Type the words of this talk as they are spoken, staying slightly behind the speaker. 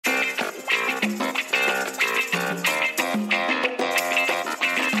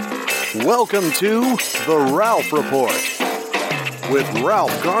Welcome to The Ralph Report with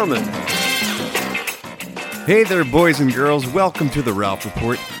Ralph Garman. Hey there, boys and girls. Welcome to The Ralph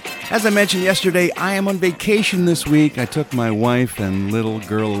Report. As I mentioned yesterday, I am on vacation this week. I took my wife and little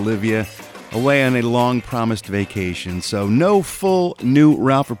girl Olivia away on a long-promised vacation, so no full new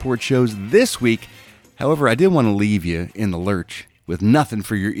Ralph Report shows this week. However, I did want to leave you in the lurch with nothing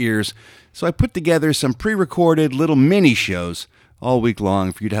for your ears, so I put together some pre-recorded little mini shows all week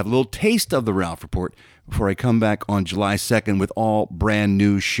long for you to have a little taste of the Ralph Report before I come back on July 2nd with all brand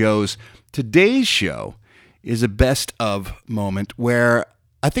new shows. Today's show is a best of moment where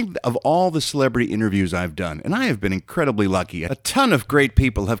I think of all the celebrity interviews I've done, and I have been incredibly lucky. A ton of great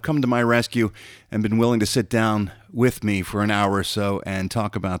people have come to my rescue and been willing to sit down with me for an hour or so and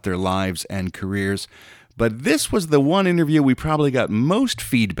talk about their lives and careers. But this was the one interview we probably got most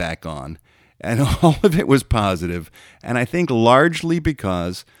feedback on, and all of it was positive, and I think largely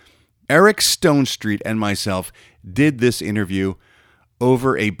because Eric Stonestreet and myself did this interview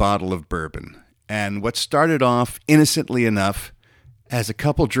over a bottle of bourbon. And what started off innocently enough as a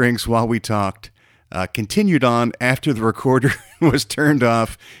couple drinks while we talked continued on after the recorder was turned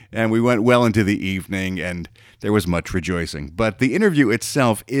off, and we went well into the evening, and there was much rejoicing. But the interview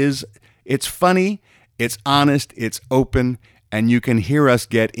itself it's funny, it's honest, it's open, and you can hear us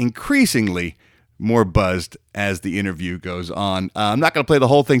get increasingly more buzzed as the interview goes on. I'm not going to play the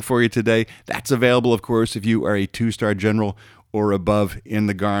whole thing for you today. That's available, of course, if you are a 2-star general or above in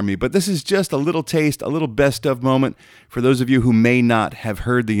the Garmy. But this is just a little taste, a little best of moment for those of you who may not have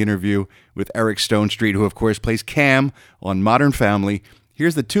heard the interview with Eric Stonestreet, who of course plays Cam on Modern Family.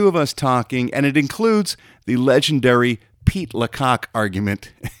 Here's the two of us talking, and it includes the legendary Pete Lecoq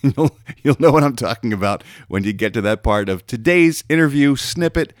argument. You'll know what I'm talking about when you get to that part of today's interview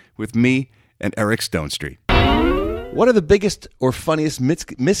snippet with me and Eric Stonestreet. What are the biggest or funniest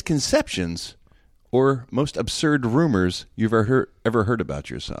misconceptions or most absurd rumors you've ever heard about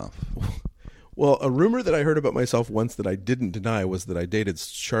yourself? Well, a rumor that I heard about myself once that I didn't deny was that I dated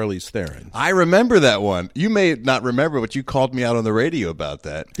Charlize Theron. I remember that one. You may not remember, but you called me out on the radio about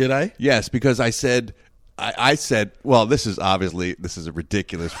that. Did I? Yes, because I said, well, this is a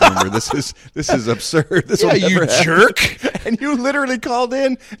ridiculous rumor. This is absurd. This will never happen. Jerk. And you literally called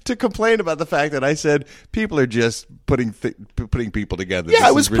in to complain about the fact that I said people are just putting people together. Yeah,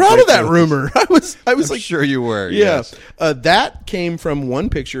 I was proud of that rumor. I was I'm sure you were. Yeah. Yes. That came from one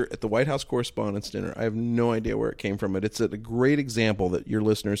picture at the White House Correspondents' Dinner. I have no idea where it came from, but it's a great example that your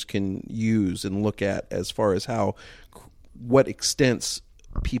listeners can use and look at as far as what extents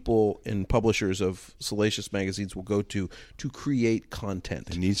people and publishers of salacious magazines will go to create content.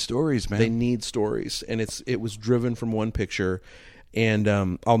 They need stories, man. They need stories, and it was driven from one picture. And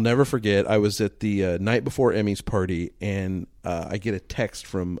I'll never forget, I was at the night before Emmys party, and I get a text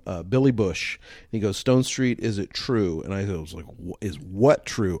from Billy Bush. And he goes, "Stonestreet, is it true?" And I was like, "Is what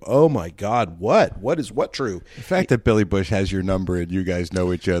true? Oh my God, what? What is what true?" The fact that Billy Bush has your number and you guys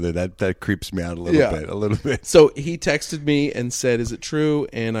know each other, that creeps me out a little bit. So he texted me and said, "Is it true?"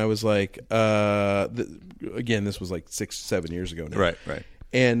 And I was like, again, this was like 6-7 years ago now. Right.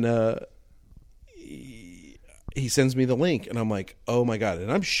 And he sends me the link, and I'm like, oh my God. And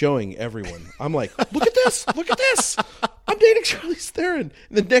I'm showing everyone. I'm like, look at this. I'm dating Charlize Theron.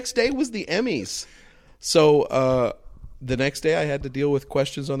 And the next day was the Emmys. So the next day I had to deal with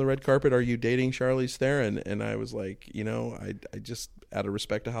questions on the red carpet. Are you dating Charlize Theron? And I was like, I just, out of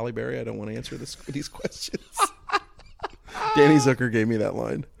respect to Halle Berry, I don't want to answer these questions. Danny Zucker gave me that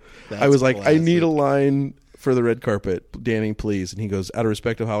line. I was like, classic. I need a line for the red carpet, Danny, please. And he goes, out of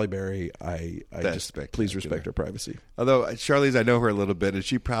respect to Halle Berry, I just please respect her privacy. Although Charlize, I know her a little bit, and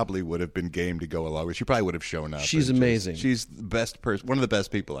she probably would have been game to go along with. She probably would have shown up. She's amazing. She's the best person, one of the best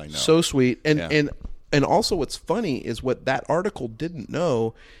people I know. So sweet. And also what's funny is what that article didn't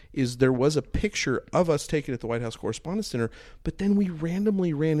know is there was a picture of us taken at the White House Correspondents' Dinner, but then we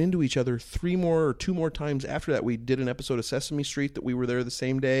randomly ran into each other 2 more times after that. We did an episode of Sesame Street that we were there the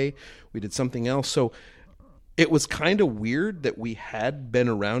same day. We did something else. So it was kind of weird that we had been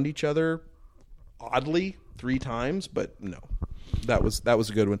around each other, oddly, 3 times, but no, that was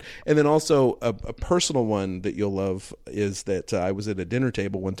a good one. And then also a personal one that you'll love is that I was at a dinner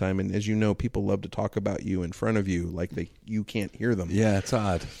table one time, and as you know, people love to talk about you in front of you like you can't hear them. Yeah, it's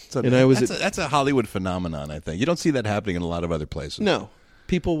odd. That's a Hollywood phenomenon, I think. You don't see that happening in a lot of other places. No.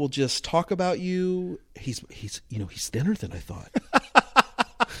 People will just talk about you. He's thinner than I thought.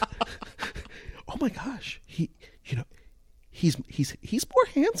 Oh my gosh, he's more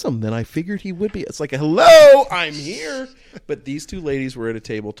handsome than I figured he would be. It's like, hello, I'm here. But these 2 ladies were at a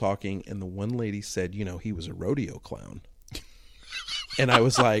table talking, and the one lady said, he was a rodeo clown. And I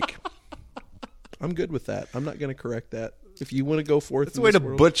was like, I'm good with that. I'm not going to correct that. If you want to go forth, it's a way to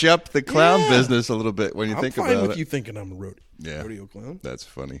butch up the clown business a little bit when you think about it. I'm fine with you thinking I'm a rodeo clown. That's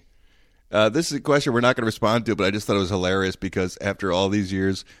funny. This is a question we're not going to respond to, but I just thought it was hilarious because after all these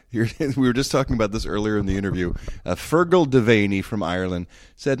years, we were just talking about this earlier in the interview. Fergal Devaney from Ireland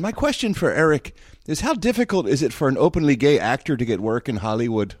said, "My question for Eric is how difficult is it for an openly gay actor to get work in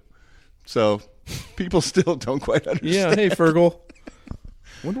Hollywood?" So people still don't quite understand. Yeah, hey, Fergal.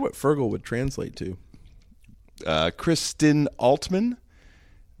 I wonder what Fergal would translate to. Kristen Altman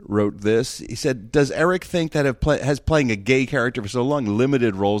wrote this. He said, "Does Eric think that has playing a gay character for so long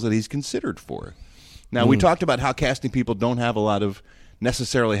limited roles that he's considered for?" Now, we talked about how casting people don't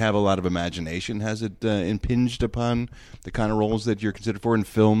necessarily have a lot of imagination. Has it impinged upon the kind of roles that you're considered for in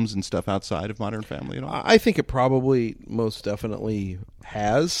films and stuff outside of Modern Family at all? I think it probably most definitely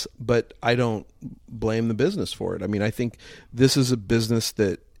has, but I don't blame the business for it. I mean, I think this is a business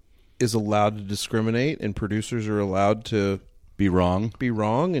that is allowed to discriminate, and producers are allowed to be wrong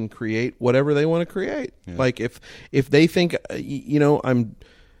and create whatever they want to create. Yeah. Like if they think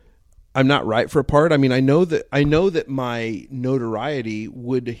I'm not right for a part. I mean, I know that my notoriety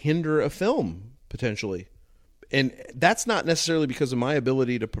would hinder a film potentially, and that's not necessarily because of my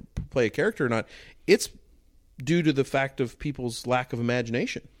ability to play a character or not. It's due to the fact of people's lack of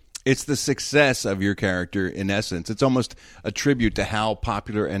imagination. It's the success of your character, in essence. It's almost a tribute to how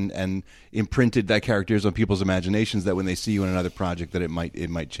popular and imprinted that character is on people's imaginations, that when they see you in another project, that it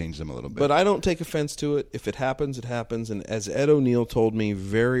might change them a little bit. But I don't take offense to it. If it happens, it happens. And as Ed O'Neill told me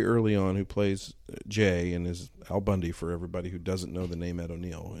very early on, who plays Jay and is Al Bundy for everybody who doesn't know the name Ed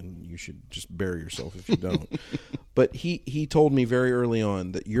O'Neill, and you should just bury yourself if you don't. But he told me very early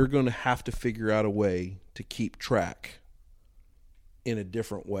on that you're going to have to figure out a way to keep track in a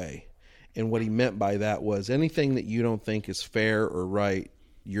different way. And what he meant by that was anything that you don't think is fair or right,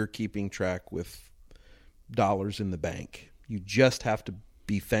 you're keeping track with dollars in the bank. You just have to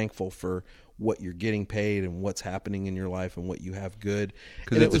be thankful for what you're getting paid and what's happening in your life and what you have good.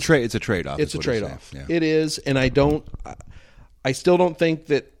 Because it's a trade-off. It's a trade-off. Yeah. It is, and I still don't think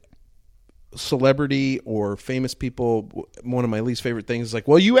that celebrity or famous people, one of my least favorite things is like,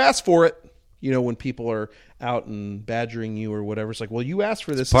 well, you asked for it. You know, when people are out and badgering you or whatever, it's like, well, you asked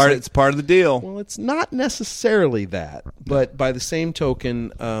for this. It's part of the deal. Well, it's not necessarily that, but by the same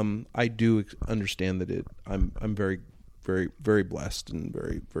token, I do understand that I'm very, very, very blessed and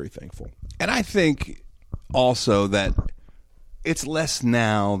very, very thankful. And I think also that it's less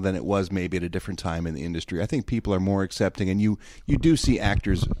now than it was maybe at a different time in the industry. I think people are more accepting, and you do see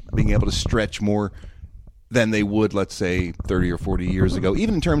actors being able to stretch more than they would, let's say, 30 or 40 years ago,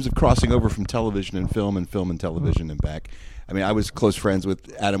 even in terms of crossing over from television and film and television and back. I mean, I was close friends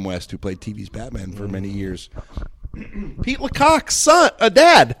with Adam West, who played TV's Batman for many years. Pete LeCocq's son,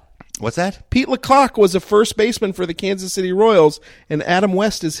 dad. What's that? Pete LeCocq was a first baseman for the Kansas City Royals, and Adam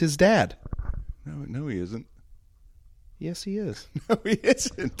West is his dad. No, he isn't. Yes, he is. No, he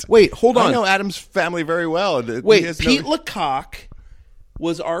isn't. Wait, hold on. I know Adam's family very well. Wait, Pete LeCocq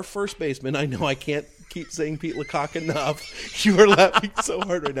was our first baseman. I know I can't keep saying Pete LeCocq enough. You are laughing so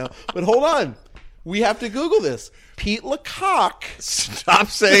hard right now. But hold on. We have to Google this. Pete LeCocq. Stop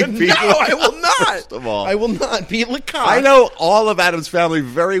saying Pete LeCocq. No, I will not. First of all. I will not. Pete LeCocq. I know all of Adam's family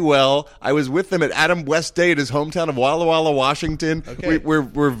very well. I was with them at Adam West Day at his hometown of Walla Walla, Washington. Okay.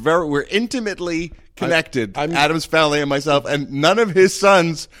 We're intimately connected, Adam's family and myself, and none of his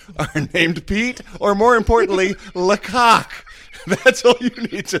sons are named Pete or, more importantly, LeCocq. That's all you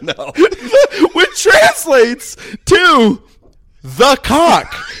need to know. Which translates to the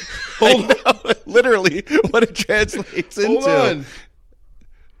cock. Hold on. Literally what it translates into. Hold on.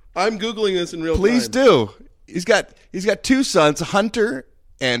 I'm Googling this in real time. Please do. He's got two sons, Hunter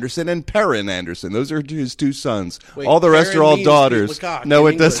Anderson and Perrin Anderson. Those are his two sons. Wait, all the rest are all daughters. No,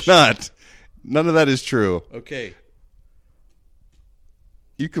 it English. Does not. None of that is true. Okay.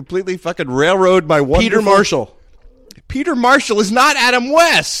 You completely fucking railroad my wonderful... Peter Marshall. Peter Marshall is not Adam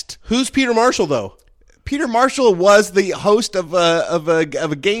West. Who's Peter Marshall, though? Peter Marshall was the host of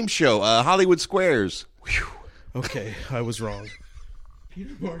a game show, Hollywood Squares. Whew. Okay, I was wrong.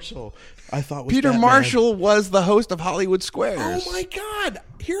 Peter Marshall, I thought was Peter Batman. Marshall was the host of Hollywood Squares. Oh my God!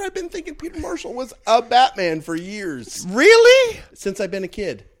 Here I've been thinking Peter Marshall was a Batman for years. Really? Since I've been a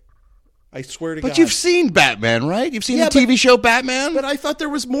kid. I swear to God. But you've seen Batman, right? You've seen the TV show Batman? But I thought there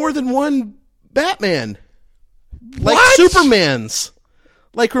was more than one Batman. What? Like Supermans.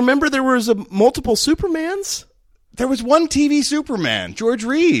 Like, remember there was multiple Supermans? There was one TV Superman, George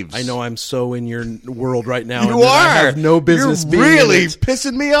Reeves. I know I'm so in your world right now. You are. I have no business You're being really in it.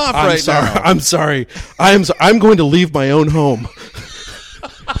 pissing me off I'm right sorry. now. I'm sorry. I'm going to leave my own home.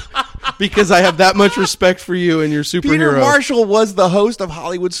 because I have that much respect for you and your superhero. Peter Marshall was the host of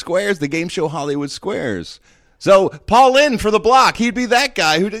Hollywood Squares, the game show Hollywood Squares. So Paul Lynde for the block, he'd be that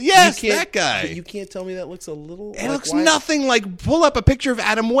guy who did. Yes, that guy. But you can't tell me that looks a little. It looks nothing like. Pull up a picture of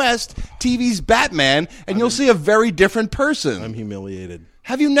Adam West, TV's Batman, and you'll see a very different person. I'm humiliated.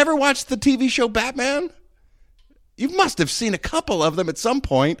 Have you never watched the TV show Batman? You must have seen a couple of them at some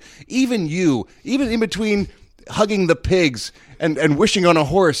point. Even you, even in between hugging the pigs and wishing on a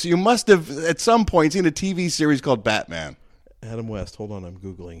horse, you must have at some point seen a TV series called Batman. Adam West. Hold on, I'm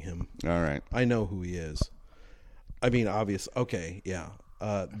Googling him. All right. I know who he is. I mean, obvious. Okay, yeah.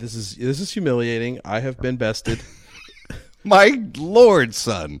 This is humiliating. I have been bested. My Lord,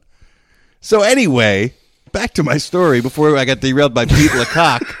 son. So anyway, back to my story before I got derailed by Pete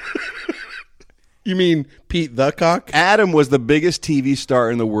Lecoq. You mean Pete the Cock? Adam was the biggest TV star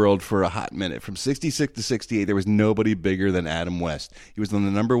in the world for a hot minute. From 66 to 68, there was nobody bigger than Adam West. He was on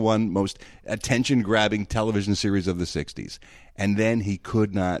the number one most attention-grabbing television series of the 60s. And then he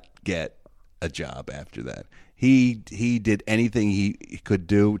could not get a job after that. He did anything he could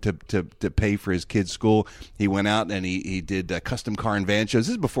do to pay for his kids' school. He went out and he did custom car and van shows.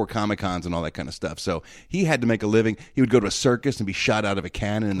 This is before Comic-Cons and all that kind of stuff. So he had to make a living. He would go to a circus and be shot out of a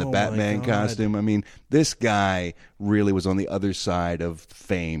cannon in the Batman costume. I mean, this guy really was on the other side of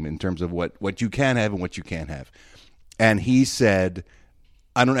fame in terms of what you can have and what you can't have. And he said,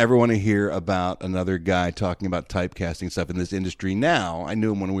 I don't ever want to hear about another guy talking about typecasting stuff in this industry now. I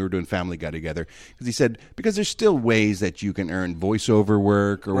knew him when we were doing Family Guy together. Because he said, because there's still ways that you can earn voiceover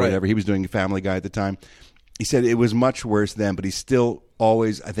work or whatever. He was doing Family Guy at the time. He said it was much worse then, but he still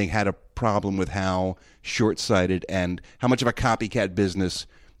always, I think, had a problem with how short-sighted and how much of a copycat business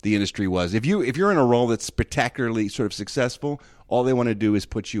the industry was. If you're in a role that's spectacularly sort of successful, all they want to do is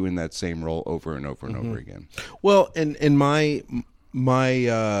put you in that same role over and over and over again. Well, and my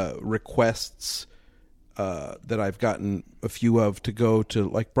requests that I've gotten a few of to go to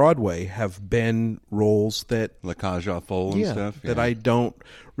like Broadway have been roles that La Cage aux Folles and stuff. That I don't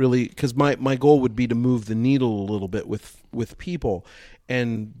really, because my goal would be to move the needle a little bit with people,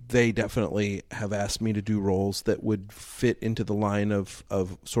 and they definitely have asked me to do roles that would fit into the line of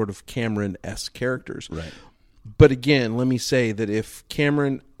sort of Cameron-esque characters. Right. But again, let me say that if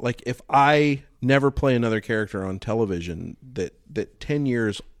Cameron, like if I never play another character on television, that 10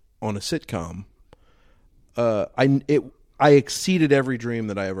 years on a sitcom, I exceeded every dream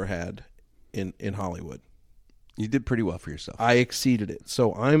that I ever had in Hollywood. You did pretty well for yourself. I exceeded it,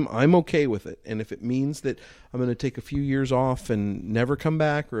 so I'm okay with it. And if it means that I'm going to take a few years off and never come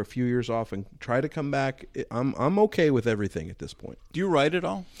back, or a few years off and try to come back, I'm okay with everything at this point. Do you write at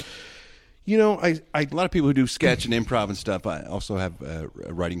all? You know, a lot of people who do sketch and improv and stuff also have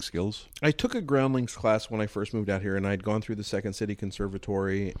writing skills. I took a groundlings class when I first moved out here, and I'd gone through the Second City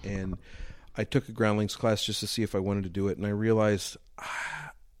Conservatory, and I took a groundlings class just to see if I wanted to do it, and I realized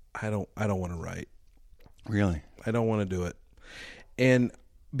I don't want to write. Really? I don't want to do it. And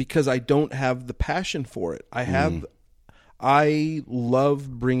because I don't have the passion for it. I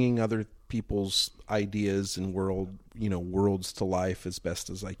love bringing other people's ideas and worlds to life as best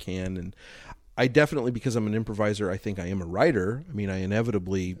as I can. And I definitely, because I'm an improviser, I think I am a writer. I mean, I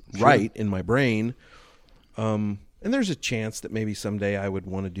inevitably write in my brain. And there's a chance that maybe someday I would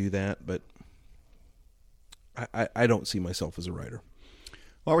want to do that, but I don't see myself as a writer.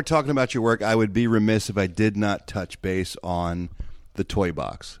 While we're talking about your work, I would be remiss if I did not touch base on the Toy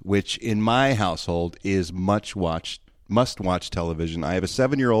Box, which in my household is must-watch television. I have a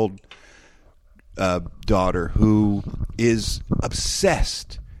 7-year-old daughter who is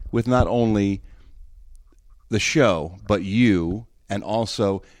obsessed with not only the show, but you, and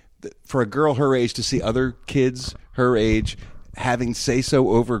also for a girl her age to see other kids her age having say-so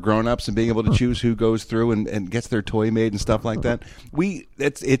over grown-ups and being able to choose who goes through and gets their toy made and stuff like that.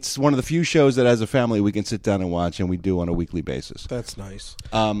 It's one of the few shows that as a family we can sit down and watch, and we do on a weekly basis. That's nice.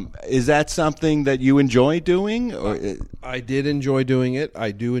 Is that something that you enjoy doing? Or I did enjoy doing it.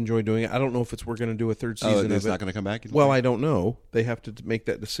 I do enjoy doing it. I don't know if we're going to do a third season of it. It's not going to come back? Well, I don't know. They have to make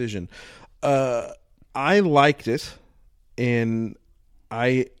that decision. I liked it, and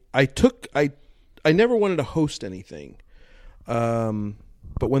I never wanted to host anything.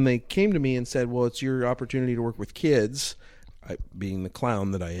 But when they came to me and said, well, it's your opportunity to work with kids, being the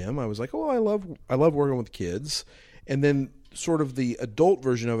clown that I am, I was like, oh, I love working with kids. And then sort of the adult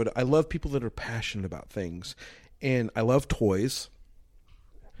version of it, I love people that are passionate about things, and I love toys.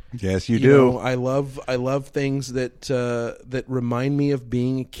 Yes, you do. I love things that remind me of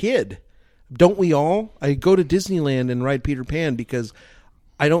being a kid. Don't we all? I go to Disneyland and ride Peter Pan because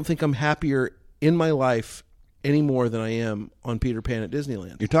I don't think I'm happier in my life any more than I am on Peter Pan at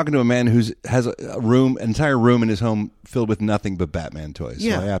Disneyland. You're talking to a man who has an entire room in his home filled with nothing but Batman toys.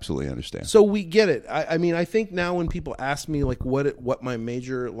 Yeah. So I absolutely understand. So we get it. I mean, I think now when people ask me like what my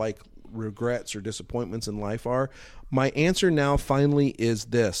major like regrets or disappointments in life are, my answer now finally is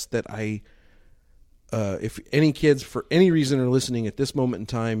this: that if any kids for any reason are listening at this moment in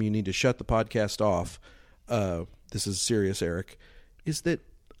time, you need to shut the podcast off. This is serious, Eric. Is that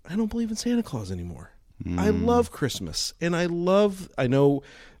I don't believe in Santa Claus anymore. I love Christmas, and I know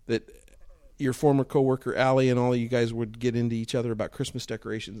that your former coworker Allie and all of you guys would get into each other about Christmas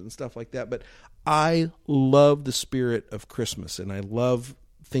decorations and stuff like that, but I love the spirit of Christmas, and I love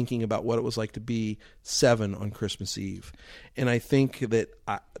thinking about what it was like to be 7 on Christmas Eve. And I think that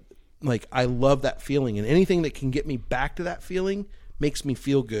I love that feeling, and anything that can get me back to that feeling makes me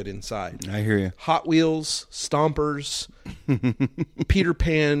feel good inside. I hear you. Hot Wheels, Stompers, Peter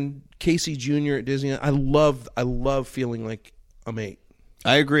Pan, Casey Jr. at Disney. I love feeling like I'm 8.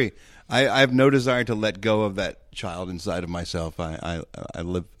 I agree. I have no desire to let go of that child inside of myself. I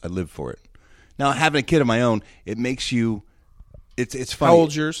live for it. Now, having a kid of my own, it makes you. It's funny. How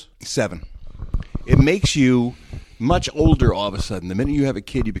old's yours? 7. It makes you much older all of a sudden. The minute you have a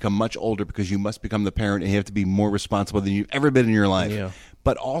kid, you become much older because you must become the parent and you have to be more responsible than you've ever been in your life. Yeah.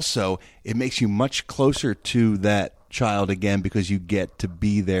 But also, it makes you much closer to that child again because you get to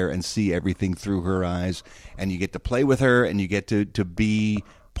be there and see everything through her eyes, and you get to play with her, and you get to be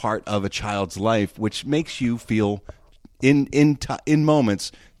part of a child's life, which makes you feel in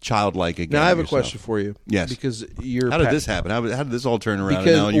moments childlike again. Now I have a question for you. Yes. Because you're how did this happen? How did this all turn around?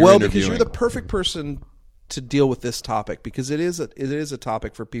 Because, and now because you're the perfect person to deal with this topic, because it is a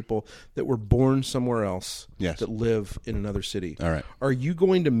topic for people that were born somewhere else, yes, that live in another city. All right. Are you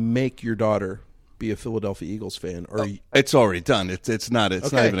going to make your daughter be a Philadelphia Eagles fan? Or it's already done. It's not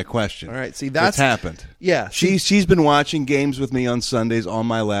even a question. All right. See, that's happened. Yeah. She's been watching games with me on Sundays on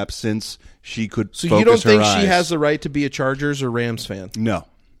my lap since she could. So focus you don't think her eyes. she has the right to be a Chargers or Rams fan? No.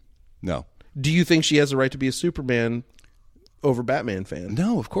 Do you think she has the right to be a Superman over Batman fan?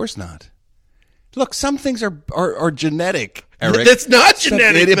 No, of course not. Look, some things are genetic, Eric. It's not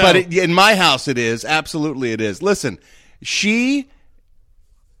genetic, but in my house it is. Absolutely it is. Listen, she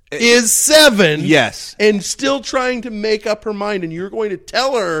is 7. Yes. And still trying to make up her mind, and you're going to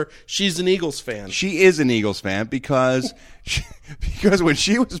tell her she's an Eagles fan. She is an Eagles fan because when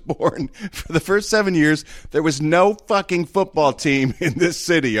she was born, for the first 7 years, there was no fucking football team in this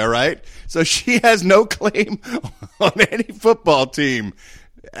city, all right? So she has no claim on any football team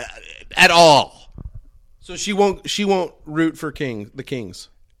at all. So she won't root for the Kings.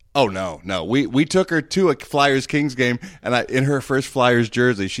 Oh no. We took her to a Flyers Kings game, and in her first Flyers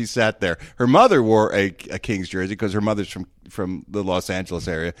jersey, she sat there. Her mother wore a Kings jersey because her mother's from the Los Angeles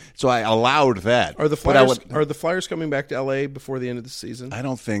area, so I allowed that. Are the Flyers coming back to LA before the end of the season? I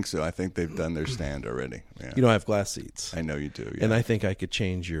don't think so. I think they've done their stand already. Yeah. You don't have glass seats. I know you do. Yeah. And I think I could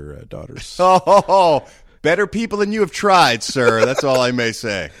change your daughter's. Oh, better people than you have tried, sir. That's all I may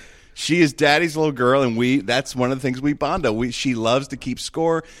say. She is Daddy's little girl, and that's one of the things we bond on. She loves to keep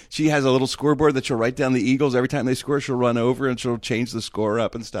score. She has a little scoreboard that she'll write down the Eagles. Every time they score, she'll run over and she'll change the score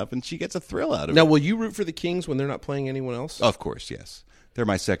up and stuff, and she gets a thrill out of it. Now, will you root for the Kings when they're not playing anyone else? Of course, yes. They're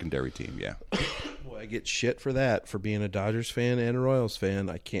my secondary team, yeah. Boy, I get shit for that, for being a Dodgers fan and a Royals fan.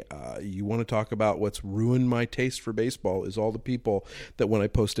 I can't. You want to talk about what's ruined my taste for baseball is all the people that when I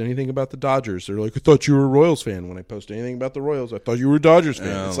post anything about the Dodgers, they're like, I thought you were a Royals fan. When I post anything about the Royals, I thought you were a Dodgers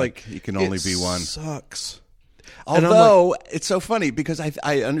fan. It's like you can only be one. Sucks. Although it's so funny because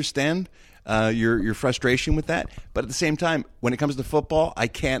I understand your frustration with that, but at the same time, when it comes to football, I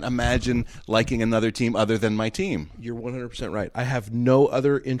can't imagine liking another team other than my team. You're 100% right. I have no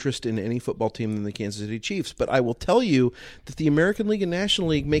other interest in any football team than the Kansas City Chiefs, but I will tell you that the American League and National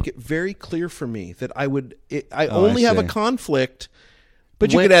League make it very clear for me that I only have a conflict.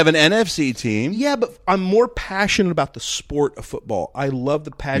 But you could have an NFC team. Yeah, but I'm more passionate about the sport of football. I love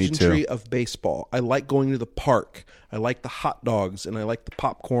the pageantry of baseball. I like going to the park. I like the hot dogs, and I like the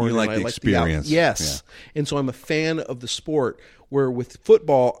popcorn. You like the experience. Yes. Yeah. And so I'm a fan of the sport, where with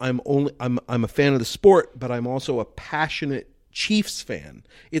football, I'm a fan of the sport, but I'm also a passionate Chiefs fan.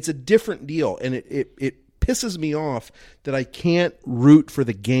 It's a different deal, and it pisses me off that I can't root for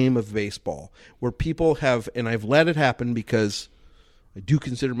the game of baseball, where people have, and I've let it happen because I do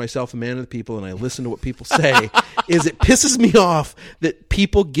consider myself a man of the people, and I listen to what people say, is it pisses me off that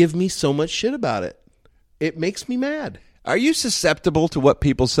people give me so much shit about it. It makes me mad. Are you susceptible to what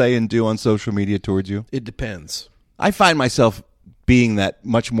people say and do on social media towards you? It depends. I find myself being that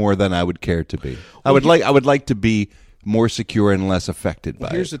much more than I would care to be. I would like to be more secure and less affected by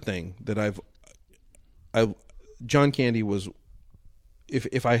it. Here's the thing that John Candy was.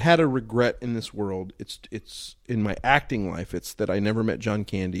 If I had a regret in this world, it's in my acting life. It's that I never met John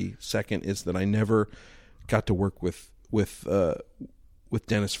Candy. Second is that I never got to work with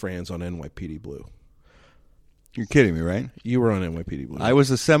Dennis Franz on NYPD Blue. You're kidding me, right? You were on NYPD Blue. I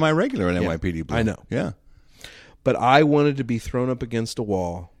was a semi-regular on NYPD Blue. I know. Yeah. But I wanted to be thrown up against a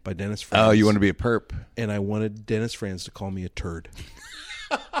wall by Dennis Franz. Oh, you want to be a perp? And I wanted Dennis Franz to call me a turd.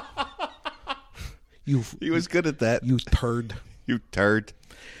 He was good at that. You turd. You turd.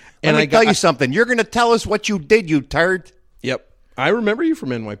 And Let me tell you something. You're going to tell us what you did, you turd. Yep. I remember you from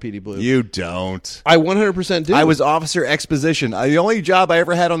NYPD Blue. You don't. I 100% do. I was Officer Exposition. The only job I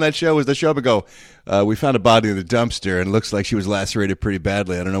ever had on that show was the show would go, we found a body in the dumpster, and it looks like she was lacerated pretty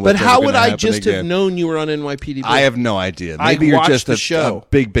badly. I don't know what. But how would I just have known you were on NYPD Blue? I have no idea. Maybe you're just a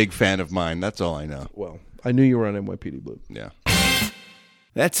big fan of mine. That's all I know. Well, I knew you were on NYPD Blue. Yeah.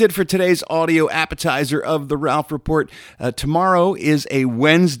 That's it for today's audio appetizer of the Ralph Report. Tomorrow is a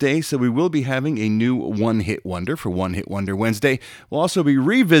Wednesday, so we will be having a new one-hit wonder for One Hit Wonder Wednesday. We'll also be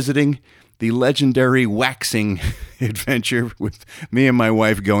revisiting the legendary waxing adventure with me and my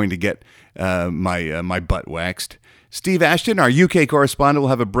wife going to get my butt waxed. Steve Ashton, our UK correspondent, will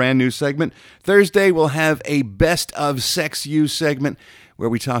have a brand new segment. Thursday, we'll have a Best of Sex You segment, where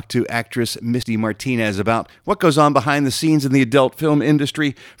we talk to actress Misty Martinez about what goes on behind the scenes in the adult film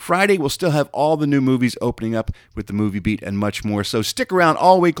industry. Friday, we'll still have all the new movies opening up with the Movie Beat and much more. So stick around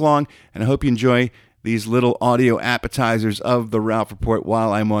all week long, and I hope you enjoy these little audio appetizers of the Ralph Report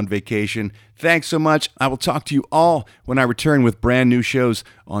while I'm on vacation. Thanks so much. I will talk to you all when I return with brand new shows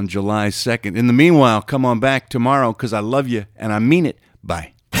on July 2nd. In the meanwhile, come on back tomorrow because I love you and I mean it.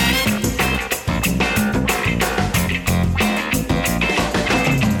 Bye.